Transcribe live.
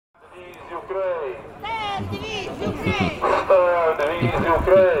Russia is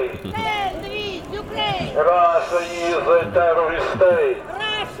a terrorist state.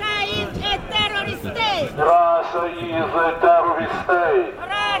 Russia is a terrorist state. Russia is a terrorist state.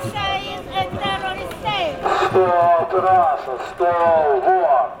 Russia is a terrorist state. Stop Russia, stop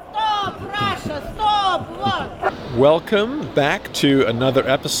war. Stop Russia, stop war. Welcome back to another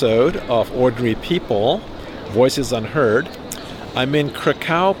episode of Ordinary People, Voices Unheard. I'm in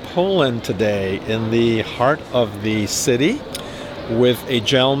Krakow, Poland today, in the heart of the city, with a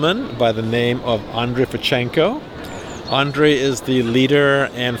gentleman by the name of Andrei Fichenko. Andrei is the leader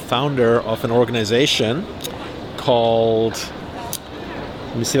and founder of an organization called,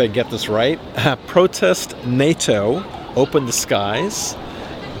 let me see if I get this right, Protest NATO, Open the Skies.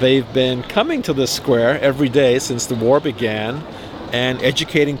 They've been coming to this square every day since the war began and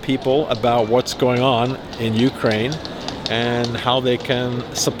educating people about what's going on in Ukraine and how they can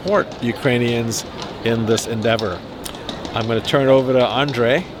support Ukrainians in this endeavor. I'm going to turn it over to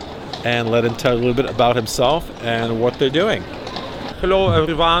Andrei and let him tell a little bit about himself and what they're doing. Hello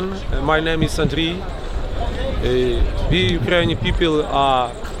everyone, my name is Andrei. We Ukrainian people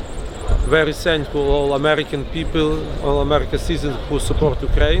are very thankful all American people, all American citizens who support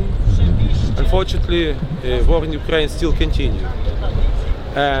Ukraine. Unfortunately, war in Ukraine still continues.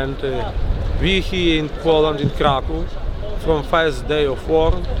 And we here in Poland, in Krakow, from first day of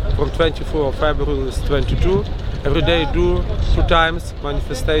war, from 24 of February 22, every day do 2 times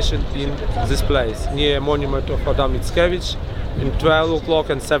manifestation in this place, near monument of Adam Mickiewicz, in 12 o'clock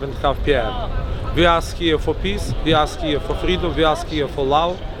and 7:30 p.m. We ask here for peace, we ask here for freedom, we ask here for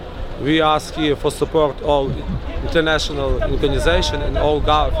love, we ask here for support all international organizations and all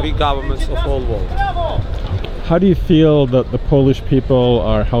free governments of all world. How do you feel that the Polish people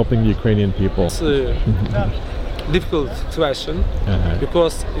are helping Ukrainian people? It's a difficult question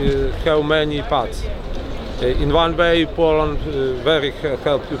because have many parts. In one way, Poland very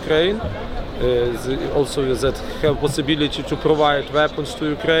help Ukraine. Also that have possibility to provide weapons to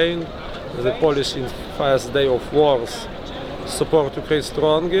Ukraine. The Polish in first day of wars support Ukraine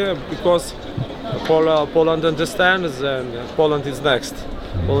strongly because Poland understands and Poland is next.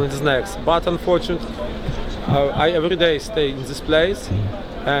 Poland is next. But unfortunately, I every day stay in this place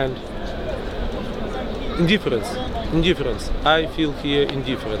and indifference. I feel here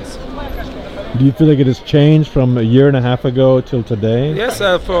indifference. Do you feel like it has changed from a year and a half ago till today? Yes,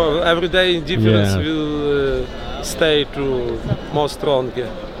 for every day indifference will stay to more stronger.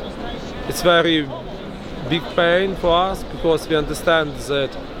 It's very big pain for us because we understand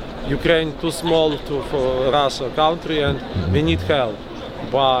that Ukraine too small for Russia country and we need help.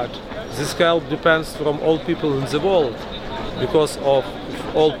 But this help depends from all people in the world because of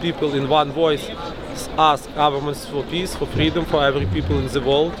all people in one voice ask governments for peace, for freedom for every people in the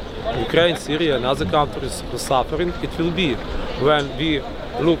world. Ukraine, Syria and other countries who are suffering. It will be when we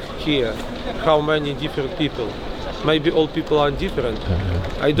look here how many different people. Maybe all people are different.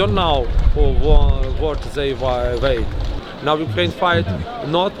 I don't know for what they wait. Now Ukraine fight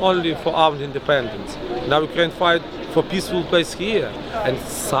not only for our independence. Now Ukraine fight for peaceful place here. And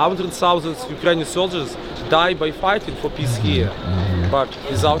thousands Ukrainian soldiers die by fighting for peace here. But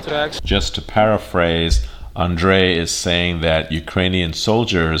without reaction. Just to paraphrase, Andrei is saying that Ukrainian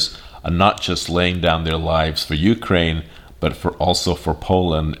soldiers are not just laying down their lives for Ukraine, but also for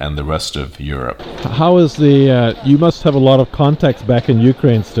Poland and the rest of Europe. How is you must have a lot of contacts back in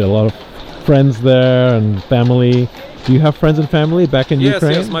Ukraine still, a lot of friends there and family. Do you have friends and family back in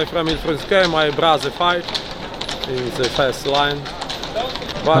Ukraine? Yes, my family friends came, my brother fight in the first line.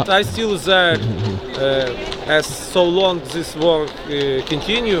 But I still there, as so long this war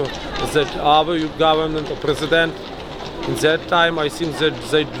continue, that our government or president, in that time I think that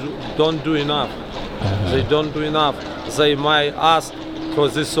they don't do enough. They don't do enough. They might ask for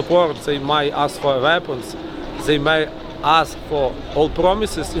this support, they might ask for weapons, they might ask for all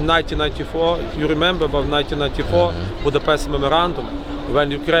promises in 1994. You remember about 1994 Budapest Memorandum, when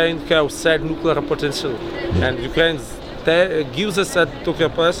Ukraine have said nuclear potential, and Ukraine gives us that nuclear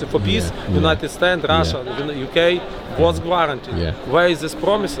potential for peace. United States, Russia, UK was guaranteed. Where is these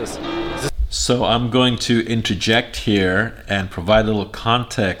promises? So I'm going to interject here and provide a little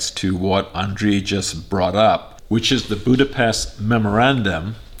context to what Andrei just brought up, which is the Budapest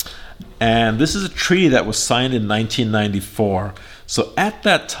Memorandum. And this is a treaty that was signed in 1994. So at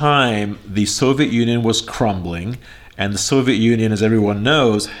that time, the Soviet Union was crumbling, and the Soviet Union, as everyone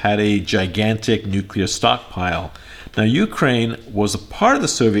knows, had a gigantic nuclear stockpile. Now, Ukraine was a part of the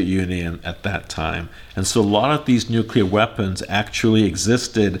Soviet Union at that time, and so a lot of these nuclear weapons actually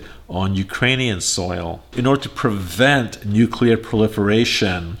existed on Ukrainian soil. In order to prevent nuclear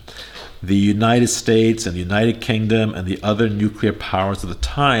proliferation, the United States and the United Kingdom and the other nuclear powers at the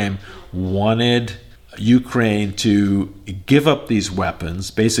time wanted Ukraine to give up these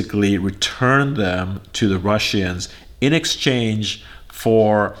weapons, basically return them to the Russians in exchange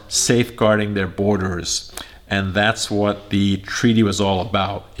for safeguarding their borders. And that's what the treaty was all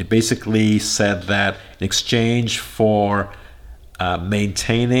about. It basically said that in exchange for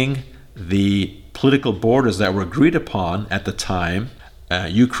maintaining the political borders that were agreed upon at the time,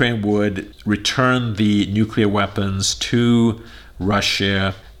 Ukraine would return the nuclear weapons to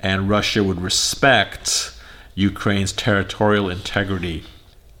Russia, and Russia would respect Ukraine's territorial integrity.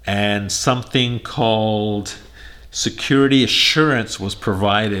 And something called security assurance was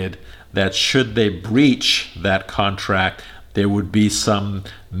provided that should they breach that contract, there would be some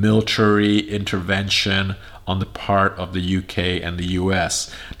military intervention on the part of the UK and the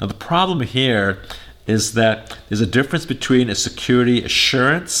US. Now, the problem here is that there's a difference between a security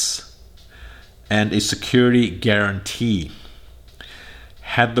assurance and a security guarantee.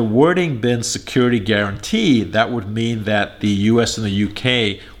 Had the wording been security guarantee, that would mean that the US and the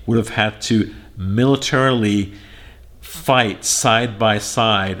UK would have had to militarily fight side by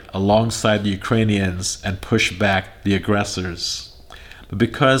side alongside the Ukrainians and push back the aggressors. But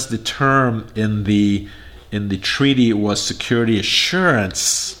because the term in the treaty was security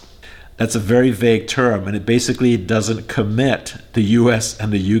assurance, that's a very vague term, and it basically doesn't commit the US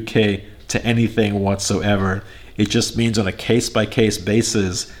and the UK to anything whatsoever. It just means on a case-by-case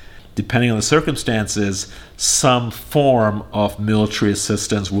basis, depending on the circumstances, some form of military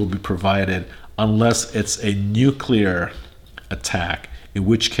assistance will be provided unless it's a nuclear attack, in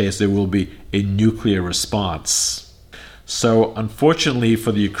which case there will be a nuclear response. So unfortunately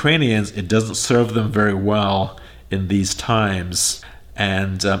for the Ukrainians, it doesn't serve them very well in these times.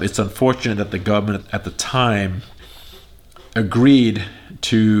 And it's unfortunate that the government at the time agreed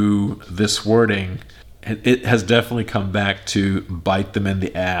to this wording. It has definitely come back to bite them in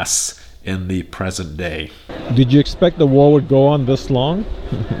the ass in the present day. Did you expect the war would go on this long?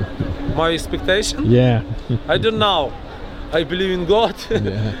 My expectation? Yeah. I don't know. I believe in God,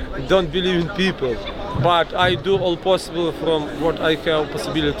 Yeah. don't believe in people. But I do all possible from what I have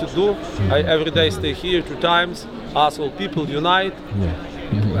possibility to do. I every day stay here 2 times, ask all people unite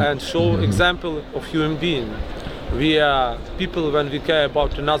and show example of human being. We are people when we care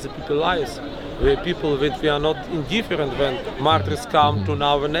about another people's lives. We are people that we are not indifferent when murders come to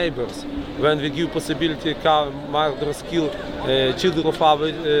our neighbors. When we give possibility murders kill children of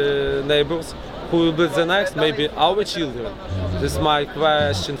our neighbors, who will be the next? Maybe our children. This is my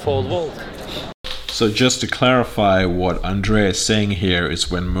question for the world. So just to clarify, what Andrei is saying here is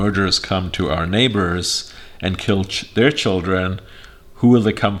when murderers come to our neighbors and kill their children, who will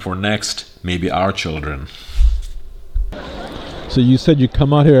they come for next? Maybe our children. So you said you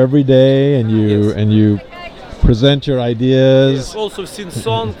come out here every day and you present your ideas. Yes, also sing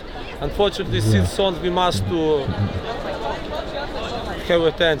song. Unfortunately, sing song we must to have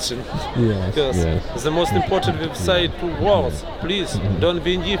attention. Because the most important we say 2 words. Please don't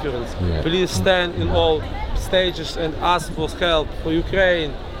be indifferent. Please stand in all stages and ask for help for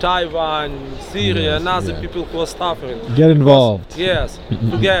Ukraine, Taiwan, Syria, and other people who are suffering. Get involved. Yes,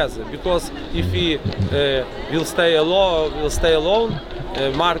 together. Because if we will stay alone,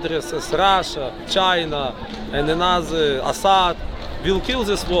 murderers as Russia, China, and another Assad will kill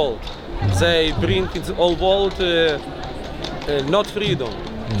this world. They bring in the whole world not freedom.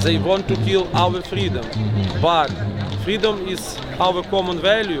 They want to kill our freedom. But freedom is our common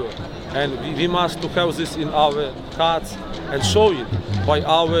value, and we must to have this in our hearts and show it by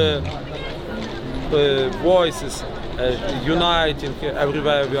our voices, uniting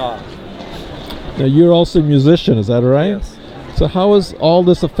everywhere we are. Now you're also a musician, is that right? Yes. So how is all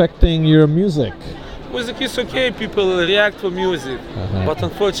this affecting your music? Music is okay, people react for music, but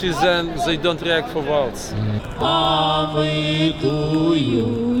unfortunately then they don't react for words. А ми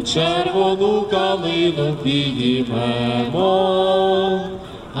тую червону калину підіймемо,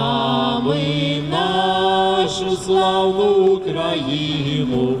 а ми нашу славну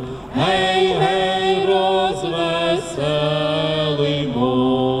Україну, гей, гей, розвеселимо.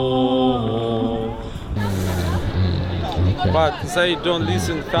 But they don't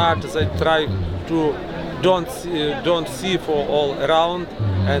listen hard, they try to don't see for all around,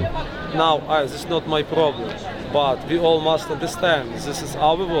 and now this is not my problem. But we all must understand this is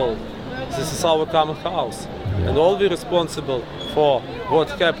our world, this is our common house, and all we responsible for what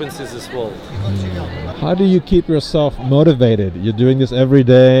happens in this world. How do you keep yourself motivated? You're doing this every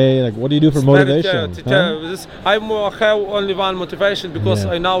day. Like, what do you do for motivation? I have only one motivation because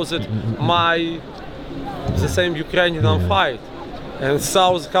I know that the same Ukrainian fight, and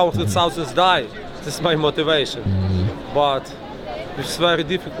hundred thousands die. This is my motivation. But it's very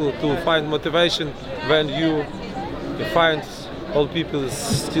difficult to find motivation when you find all people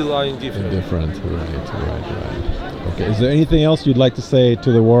still are indifferent. Right. Okay. Is there anything else you'd like to say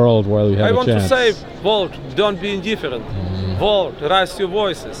to the world while you have I a want chance? to say, world, don't be indifferent. World, raise your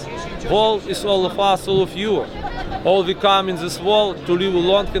voices. World is all of us, all of you. All we come in this world to live a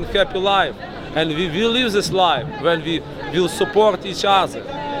long and happy life. And we will live this life when we will support each other.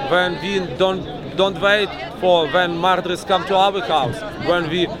 When we don't wait for when murderers come to our house. When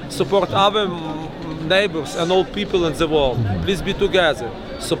we support our neighbors and all people in the world. Please be together.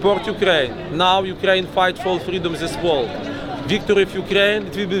 Support Ukraine. Now Ukraine fight for freedom in this world. Victory of Ukraine,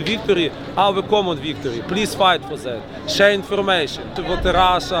 it will be victory, our common victory. Please fight for that. Share information. What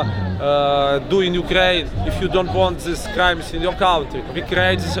Russia do in Ukraine if you don't want these crimes in your country. We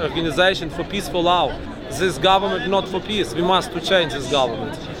create this organization for peaceful love. This government not for peace. We must to change this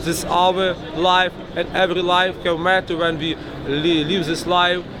government. This is our life, and every life have matter when we live this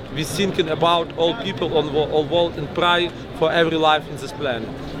life. We thinking about all people on all world and pray for every life in this planet.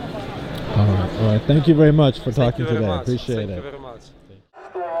 All right. Thank you very much for talking Thank you very today. much. Appreciate Thank it. you very much.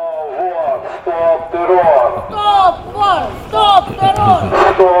 Stop terror! Stop war! Stop terror!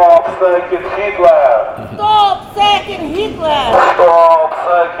 Stop second Hitler! Stop second Hitler! Stop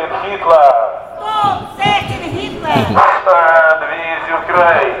second Hitler! Stop second Hitler! Stand with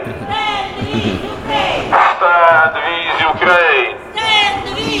Ukraine!